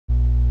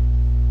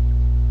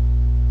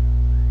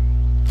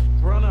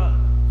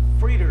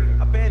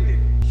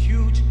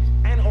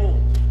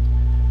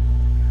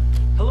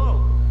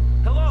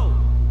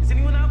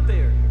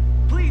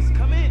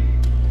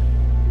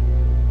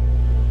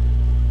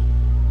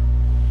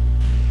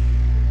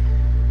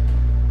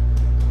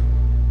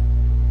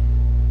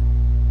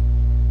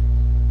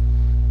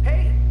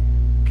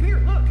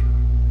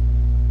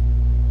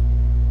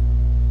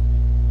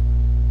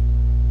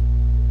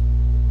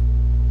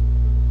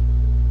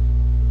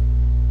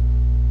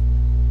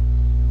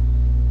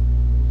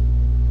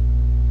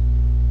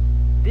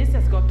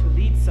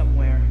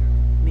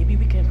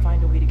Maybe we can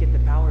find a way to get the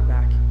power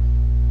back.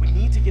 We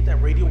need to get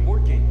that radio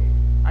working.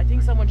 I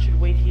think someone should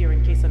wait here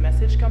in case a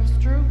message comes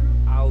through.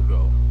 I'll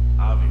go,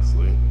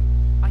 obviously.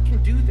 I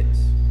can do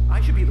this. I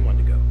should be the one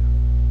to go.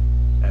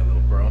 Hey,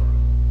 little bro.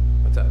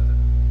 What's up?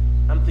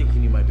 I'm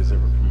thinking you might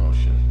deserve a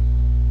promotion.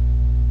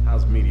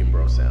 How's medium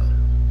bro sound?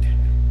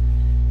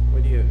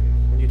 What are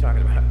you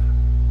talking about?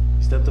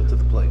 You stepped up to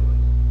the plate.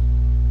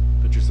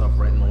 Put yourself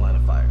right in the line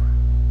of fire.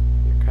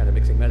 You're kind of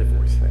mixing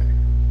metaphors there.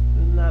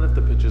 Not if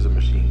the pitcher's a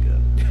machine gun.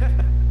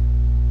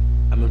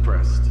 I'm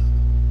impressed.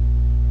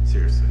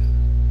 Seriously.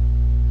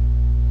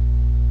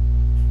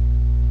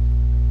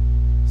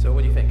 So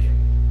what do you think?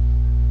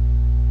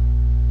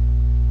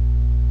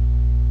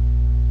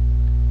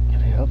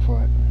 If you're up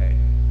for it. Hey,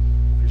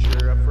 if you're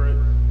sure you're up for it,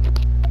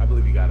 I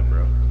believe you got it,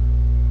 bro.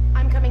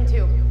 I'm coming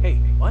too. Hey,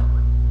 what?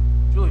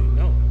 Julia,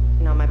 no.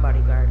 Not my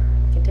bodyguard.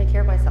 I can take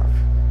care of myself.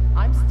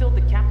 I'm still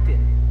the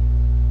captain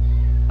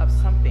of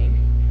something,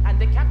 and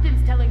the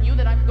captain's telling you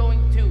that I'm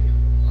going to.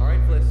 All right,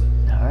 Fliss.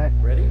 All right.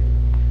 Ready?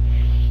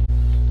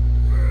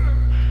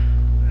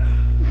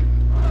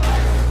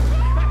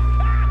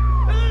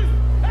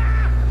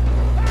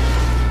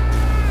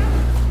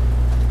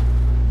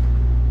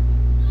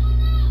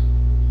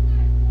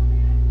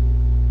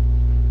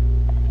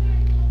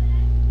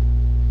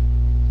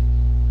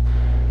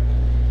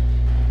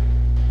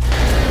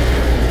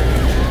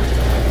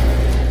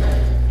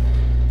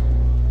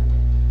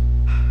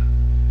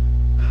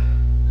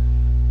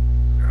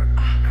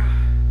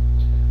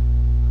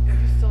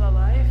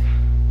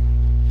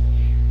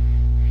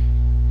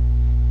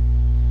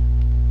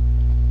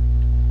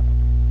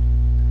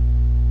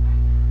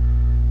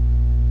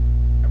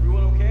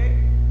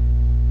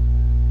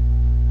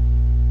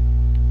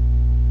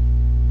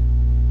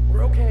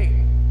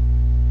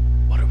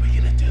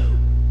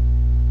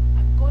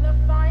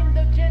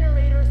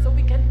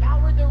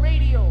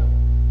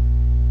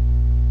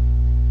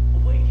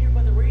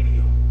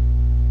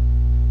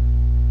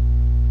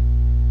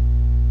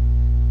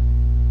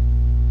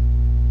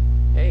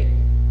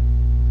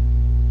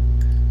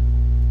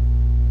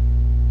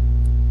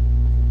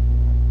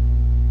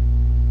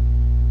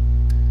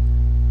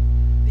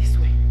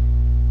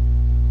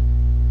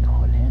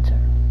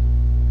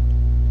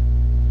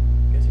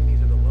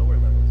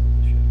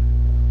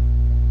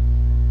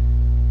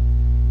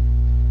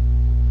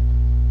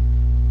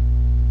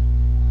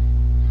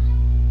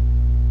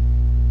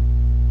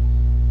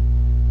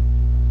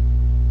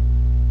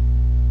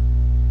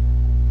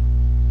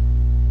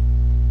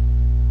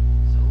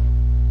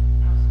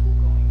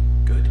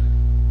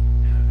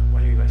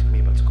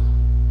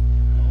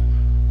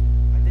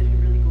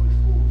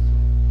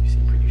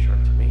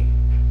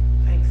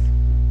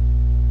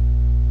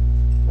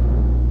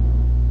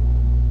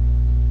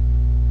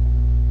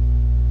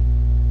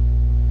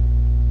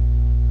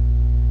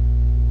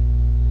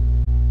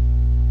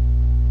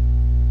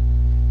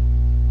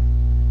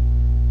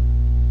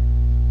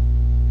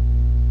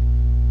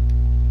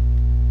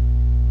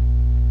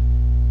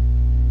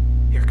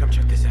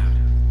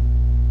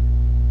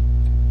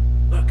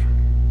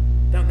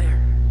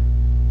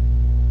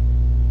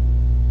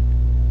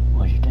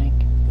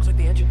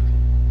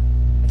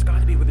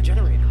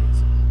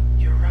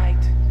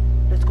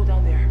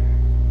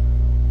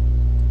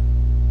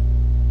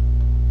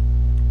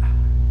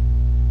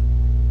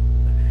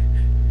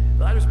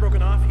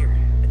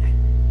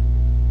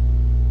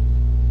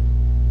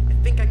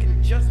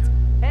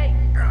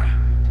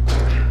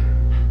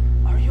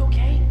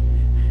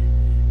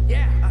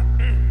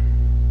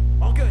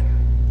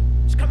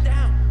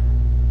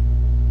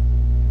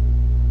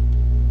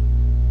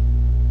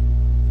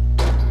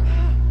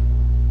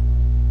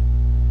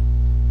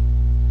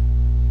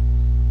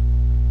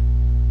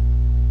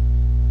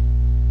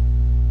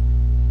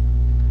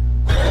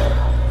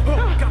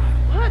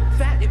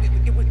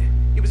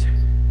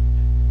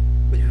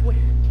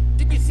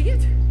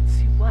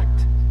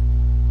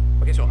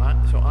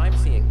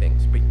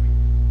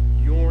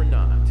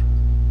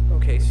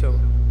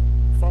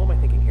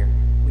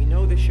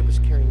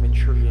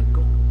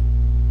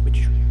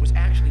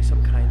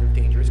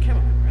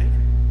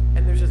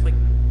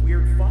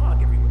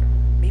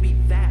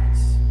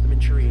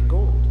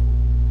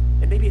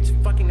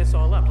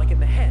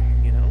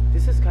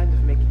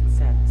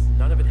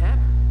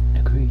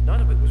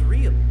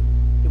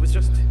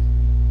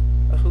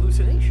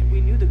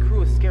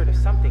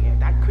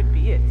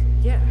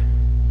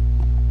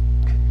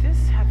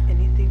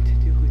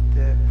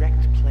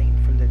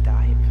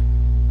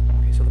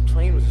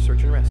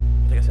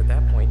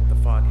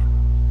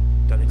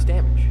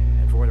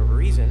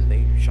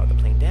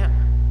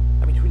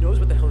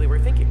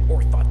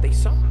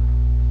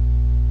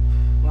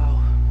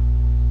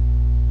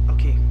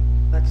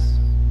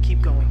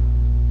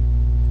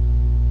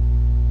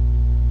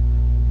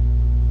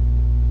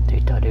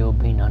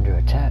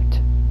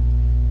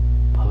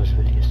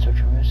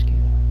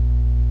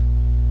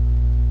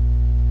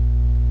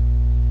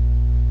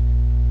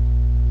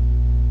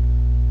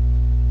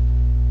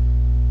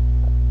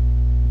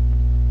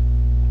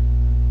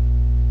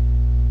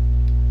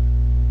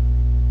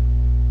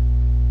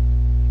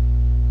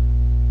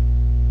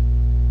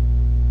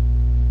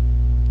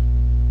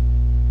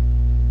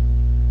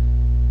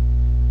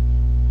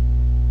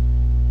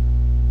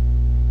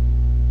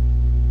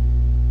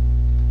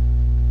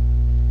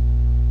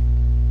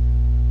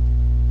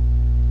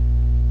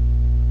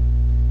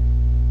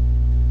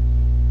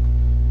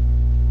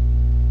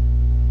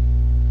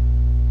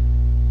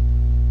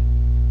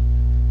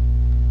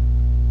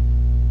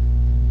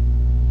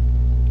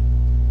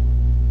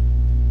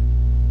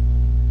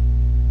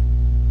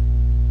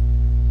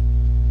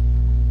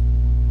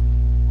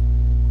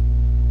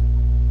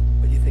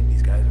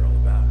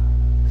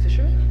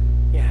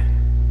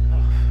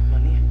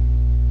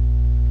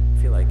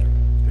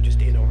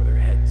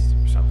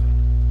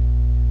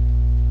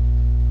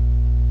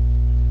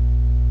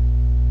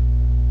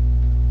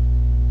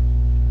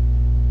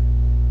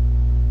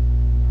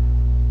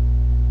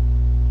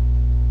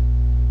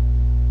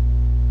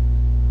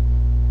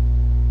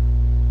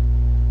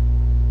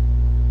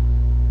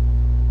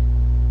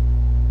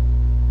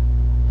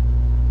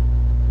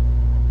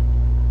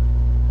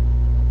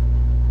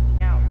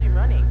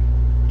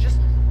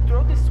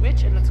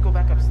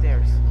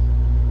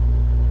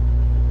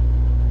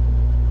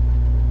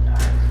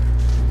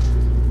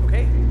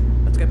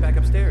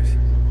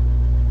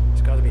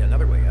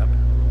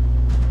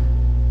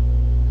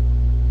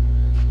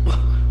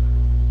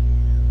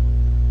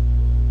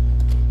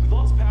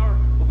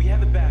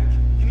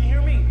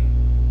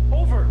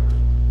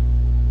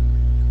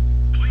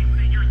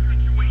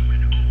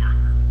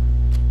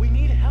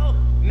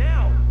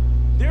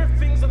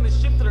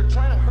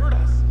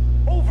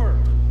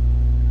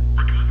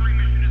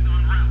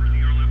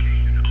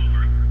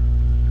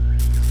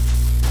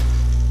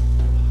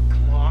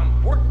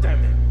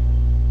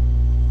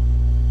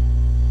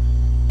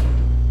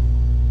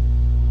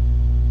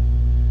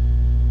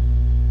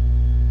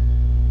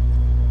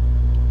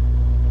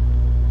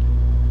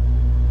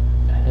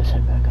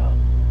 said back up.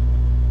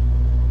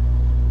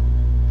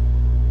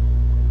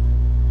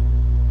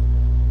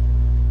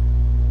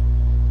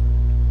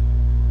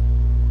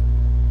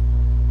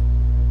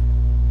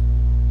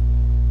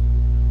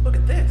 Look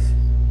at this.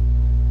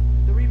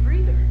 The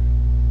rebreather.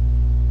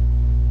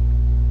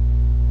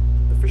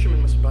 The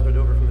fisherman must have brought it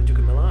over from the Duke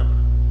of Milan.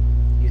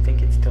 You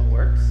think it still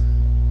works?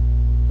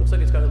 Looks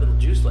like it's got a little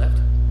juice left.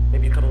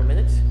 Maybe a couple of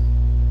minutes.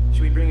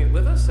 Should we bring it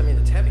with us? I mean,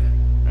 it's heavy.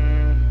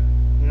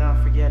 No,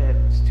 forget it.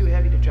 It's too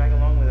heavy to drag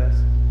along with us.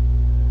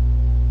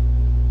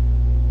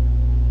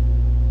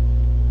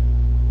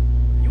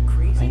 Are you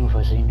crazy? Ayun pa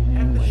sa inyo And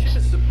yung the ship waste.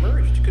 is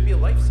submerged. It could be a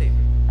lifesaver.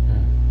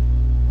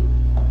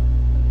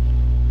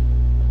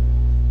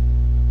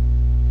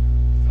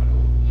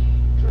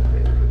 Je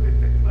sais ce que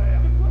t'essaies de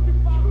faire. De quoi tu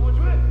parles, mon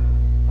Dieu?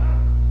 Hein?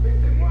 Mais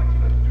c'est moi qui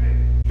l'ai tué.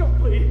 Je t'en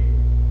prie.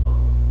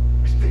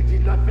 Je t'ai dit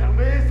de la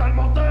fermer, sale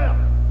menteur.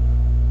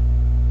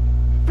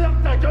 Ferme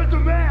ta gueule de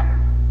merde.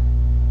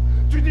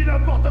 Tu dis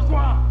n'importe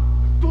quoi.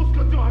 Tout ce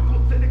que tu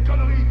racontes, c'est des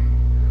conneries.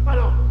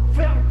 Alors,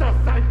 ferme ta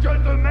sale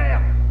gueule de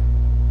merde.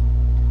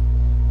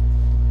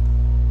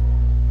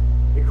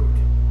 Écoute.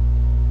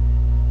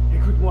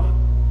 Écoute-moi.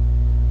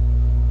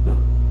 Non.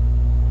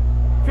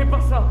 Fais pas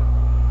ça.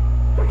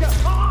 Regarde.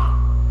 Ah!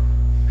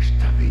 Je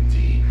t'avais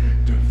dit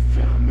de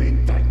fermer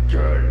ta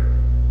gueule.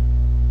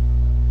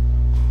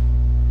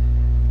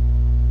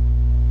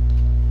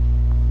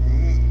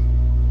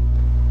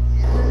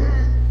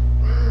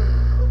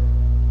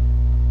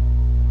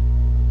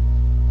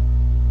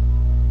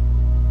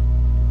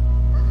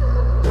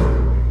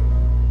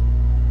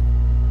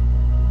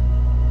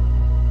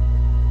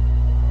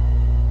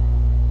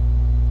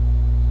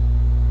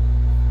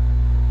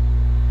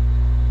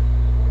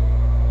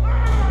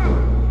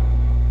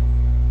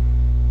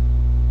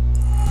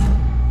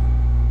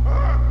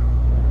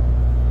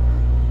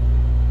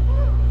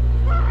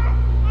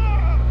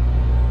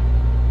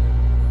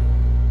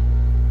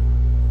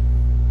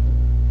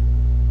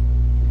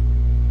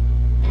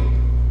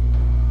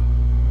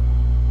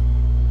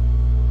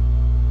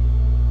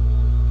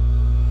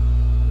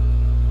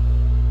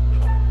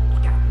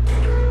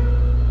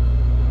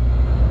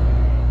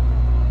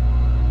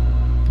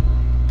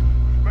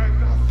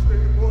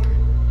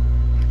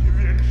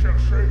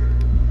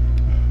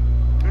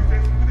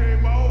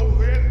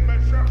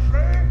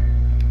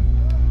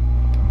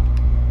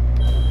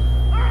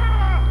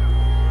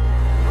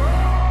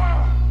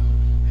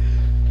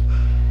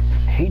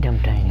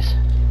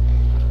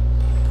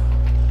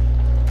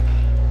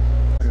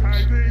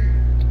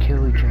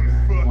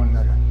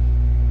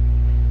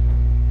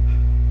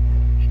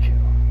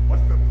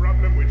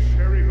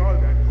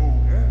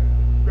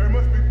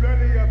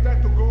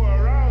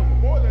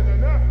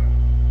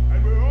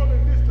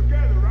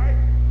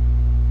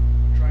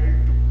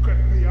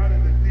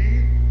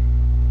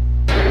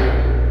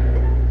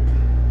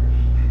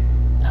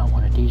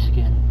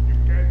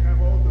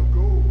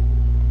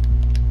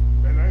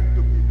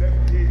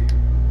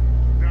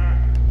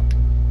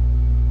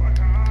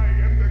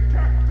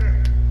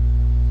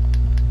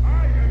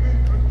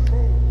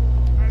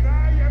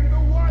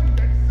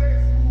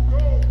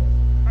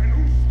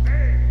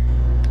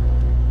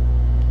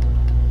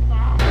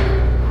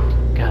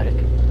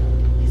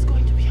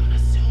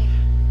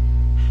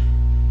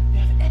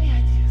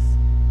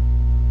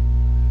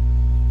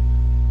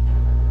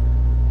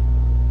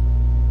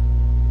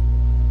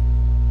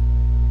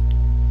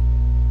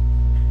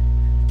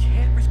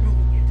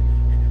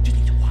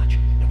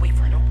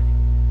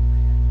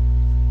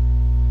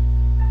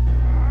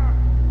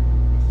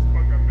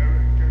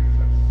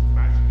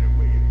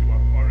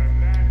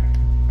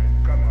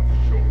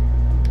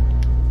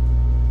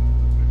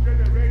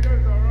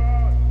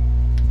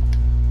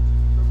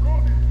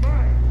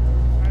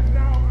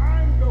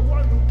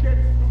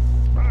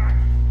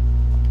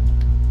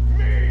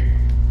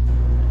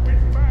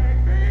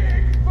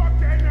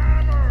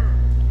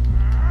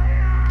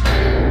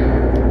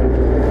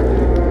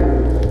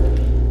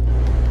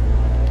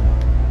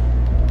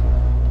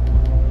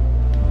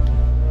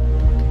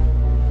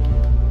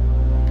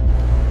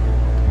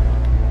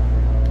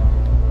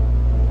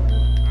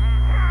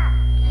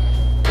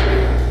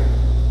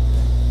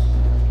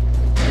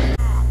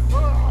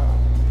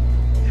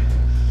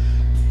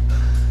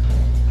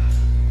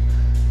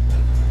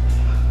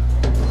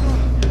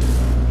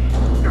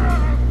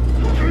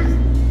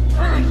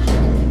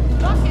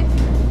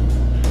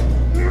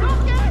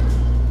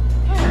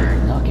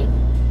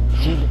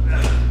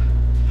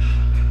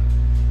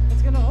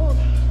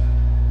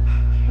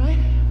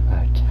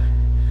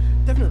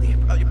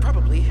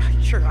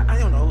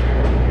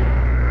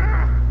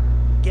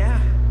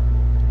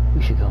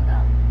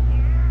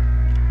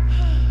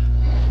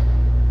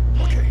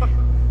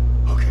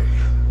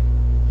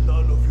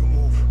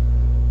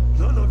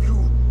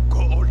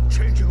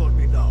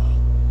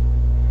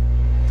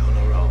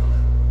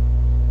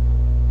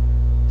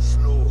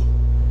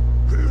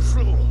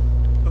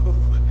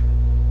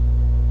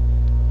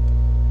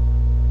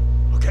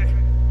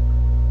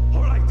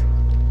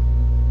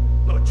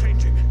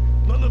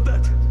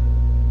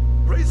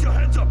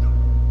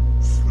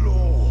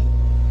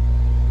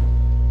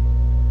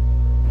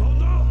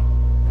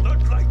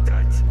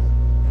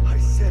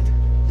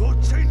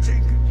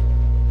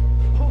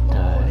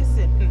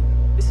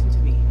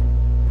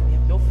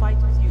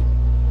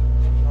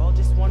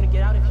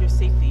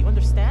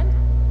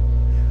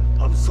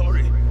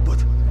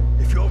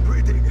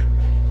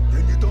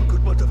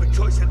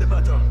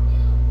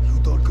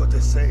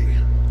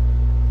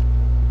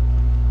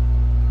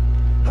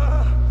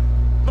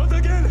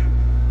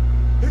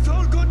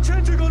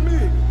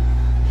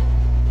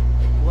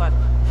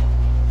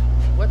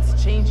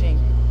 changing.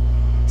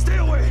 Stay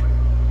away!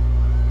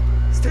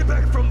 Stay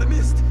back from the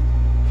mist!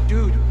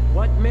 Dude,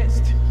 what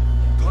mist?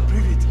 Don't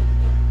breathe it!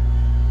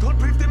 Don't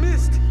breathe the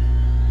mist!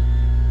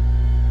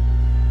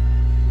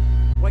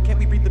 Why can't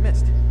we breathe the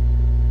mist?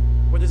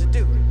 What does it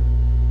do?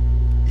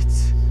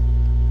 It's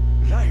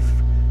life.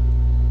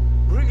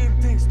 Bringing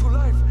things to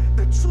life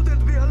that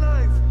shouldn't be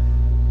alive.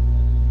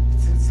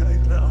 It's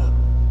inside now.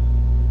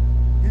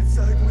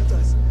 Inside with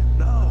us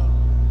now.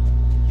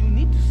 You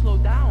need to slow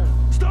down.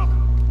 Stop!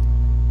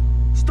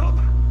 Stop!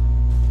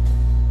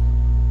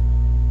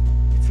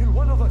 It's in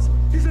one of us,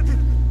 isn't it?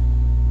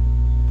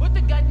 Put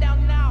the gun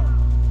down now.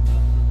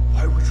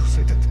 Why would you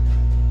say that?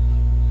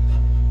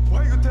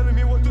 Why are you telling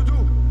me what to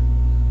do?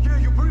 Yeah,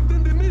 you breathed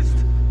in the mist.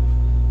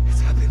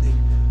 It's happening.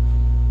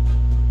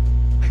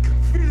 I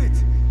can feel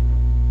it.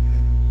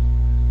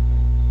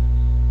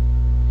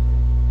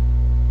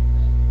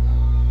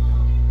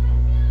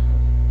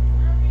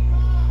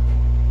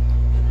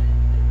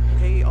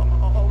 Okay,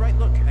 all right,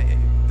 look,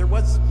 there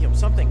was,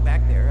 something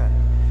back there.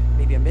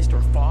 Maybe a mist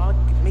or fog,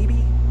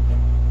 maybe?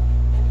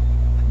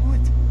 I knew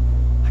it.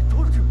 I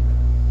told you.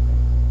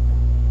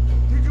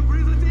 Did you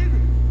breathe it in?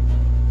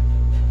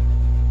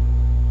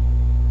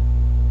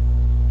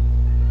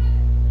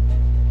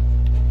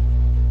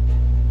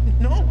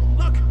 No,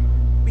 look,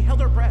 we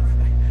held our breath.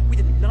 We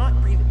did not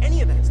breathe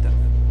any of that stuff.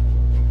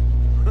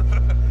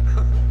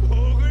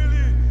 Oh,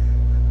 really?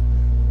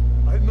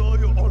 I know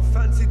you're all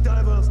fancy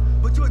divers,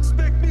 but you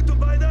expect me to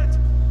buy that?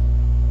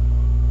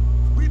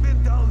 We've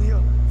been down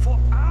here for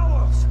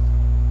hours.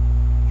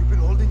 You've been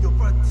holding your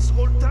breath this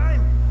whole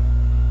time.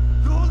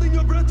 You're holding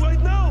your breath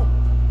right now.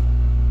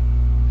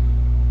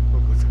 Oh,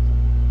 but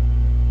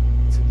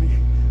it's in me.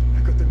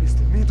 I got the mist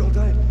in me, don't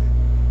I?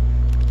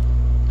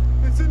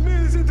 It's in me,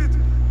 isn't it?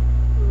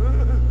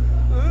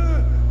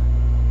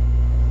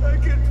 I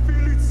can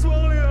feel it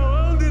swirling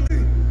around in me.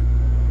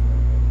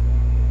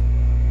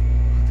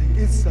 On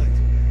the inside.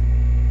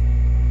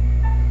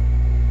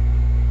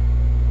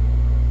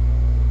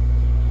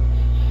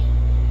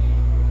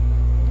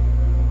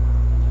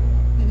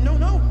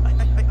 No,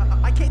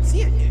 I can't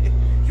see it.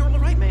 You're all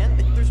right, man.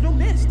 There's no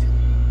mist.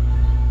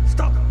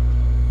 Stop!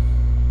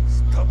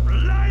 Stop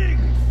lying!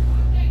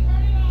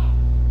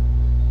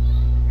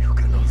 You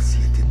can all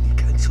see it in me,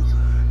 can't you?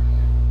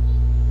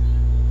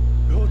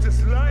 You're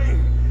just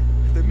lying.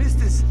 The mist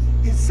is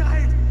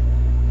inside.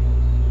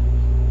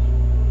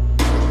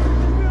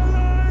 Leave me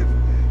alive!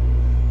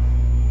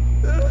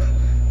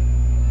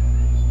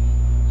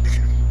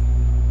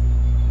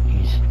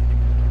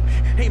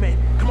 Hey, man,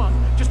 come on.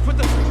 Just put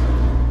the...